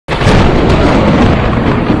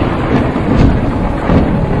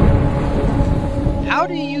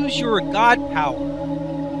your God power.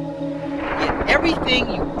 Get everything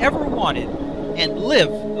you ever wanted and live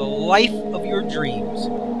the life of your dreams.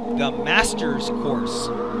 The Master's Course.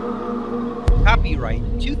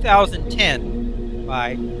 Copyright 2010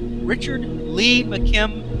 by Richard Lee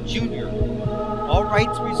McKim Jr. All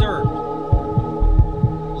rights reserved.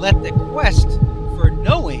 Let the quest for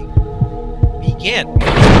knowing begin.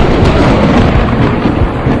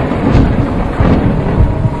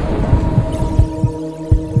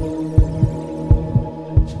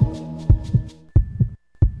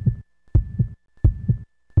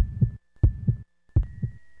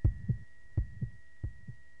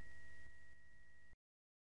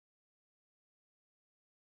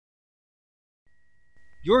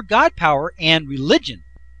 Your God power and religion.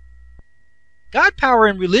 God power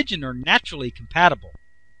and religion are naturally compatible.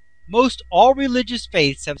 Most all religious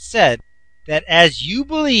faiths have said that as you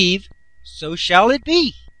believe, so shall it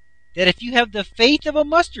be. That if you have the faith of a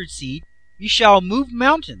mustard seed, you shall move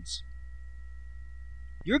mountains.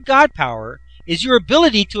 Your God power is your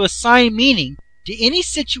ability to assign meaning to any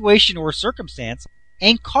situation or circumstance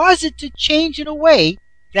and cause it to change in a way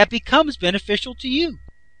that becomes beneficial to you.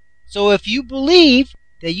 So if you believe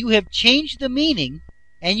that you have changed the meaning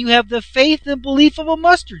and you have the faith and belief of a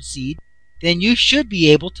mustard seed, then you should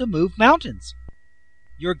be able to move mountains.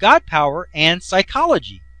 Your God power and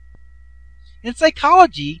psychology. In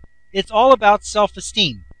psychology, it's all about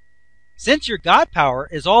self-esteem. Since your God power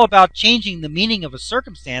is all about changing the meaning of a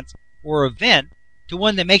circumstance or event to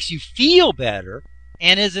one that makes you feel better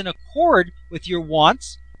and is in accord with your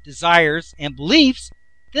wants, desires, and beliefs,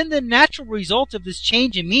 then the natural result of this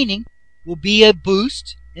change in meaning will be a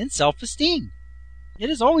boost in self-esteem. It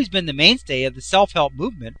has always been the mainstay of the self-help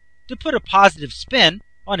movement to put a positive spin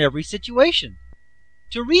on every situation,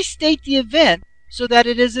 to restate the event so that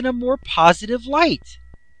it is in a more positive light.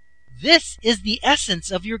 This is the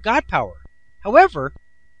essence of your God power. However,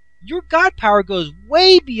 your God power goes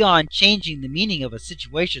way beyond changing the meaning of a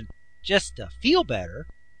situation just to feel better.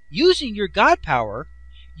 Using your God power,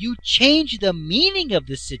 you change the meaning of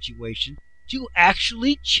the situation to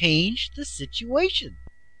actually change the situation.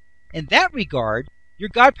 In that regard, your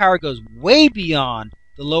God power goes way beyond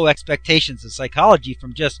the low expectations of psychology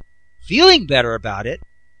from just feeling better about it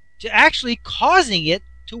to actually causing it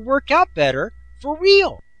to work out better for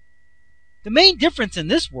real. The main difference in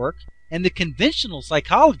this work and the conventional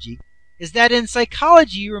psychology is that in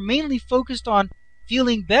psychology you are mainly focused on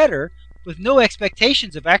feeling better with no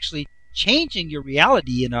expectations of actually changing your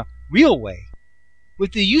reality in a real way.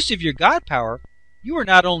 With the use of your God power, you are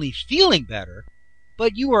not only feeling better,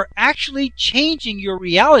 but you are actually changing your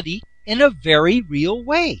reality in a very real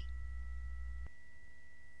way.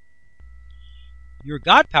 Your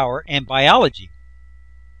God power and biology.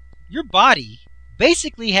 Your body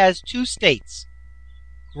basically has two states,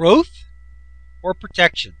 growth or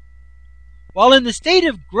protection. While in the state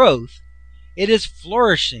of growth, it is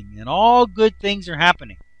flourishing and all good things are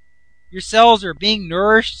happening. Your cells are being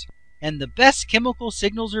nourished and the best chemical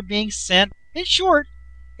signals are being sent. In short,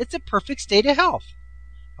 it's a perfect state of health.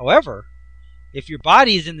 However, if your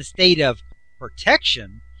body is in the state of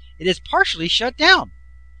protection, it is partially shut down.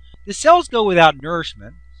 The cells go without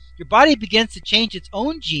nourishment. Your body begins to change its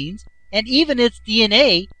own genes and even its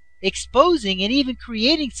DNA, exposing and even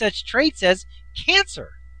creating such traits as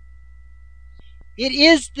cancer. It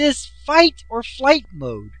is this fight or flight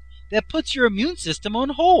mode that puts your immune system on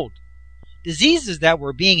hold. Diseases that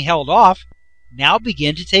were being held off now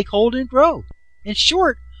begin to take hold and grow. In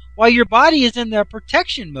short, while your body is in the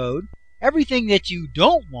protection mode, everything that you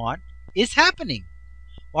don't want is happening.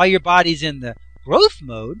 While your body's in the growth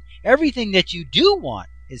mode, everything that you do want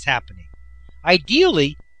is happening.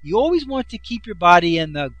 Ideally, you always want to keep your body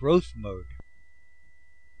in the growth mode.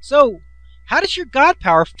 So, how does your God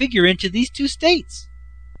power figure into these two states?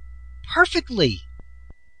 Perfectly.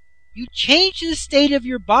 You change the state of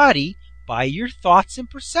your body by your thoughts and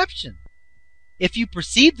perception. If you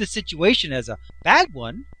perceive the situation as a bad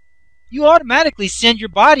one, you automatically send your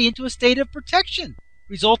body into a state of protection,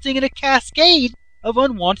 resulting in a cascade of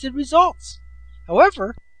unwanted results.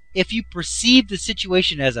 However, if you perceive the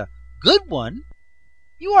situation as a good one,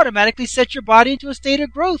 you automatically set your body into a state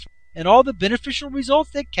of growth and all the beneficial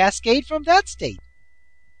results that cascade from that state.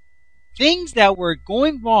 Things that were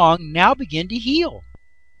going wrong now begin to heal.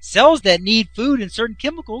 Cells that need food and certain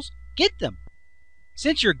chemicals get them.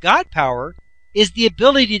 Since your God power is the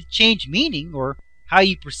ability to change meaning or how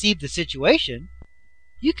you perceive the situation,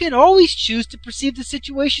 you can always choose to perceive the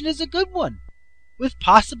situation as a good one, with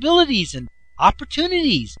possibilities and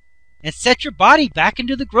opportunities, and set your body back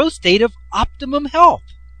into the growth state of optimum health.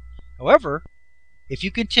 However, If you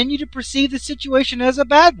continue to perceive the situation as a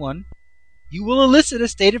bad one, you will elicit a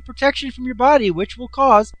state of protection from your body which will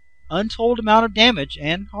cause untold amount of damage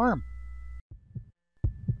and harm.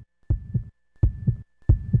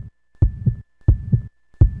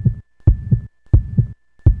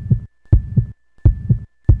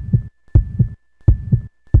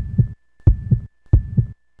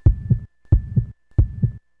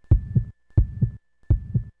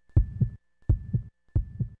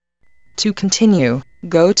 To continue,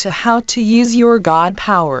 go to How to Use Your God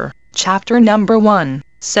Power, Chapter number 1,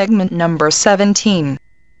 Segment number 17.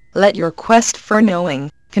 Let your quest for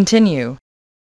knowing continue.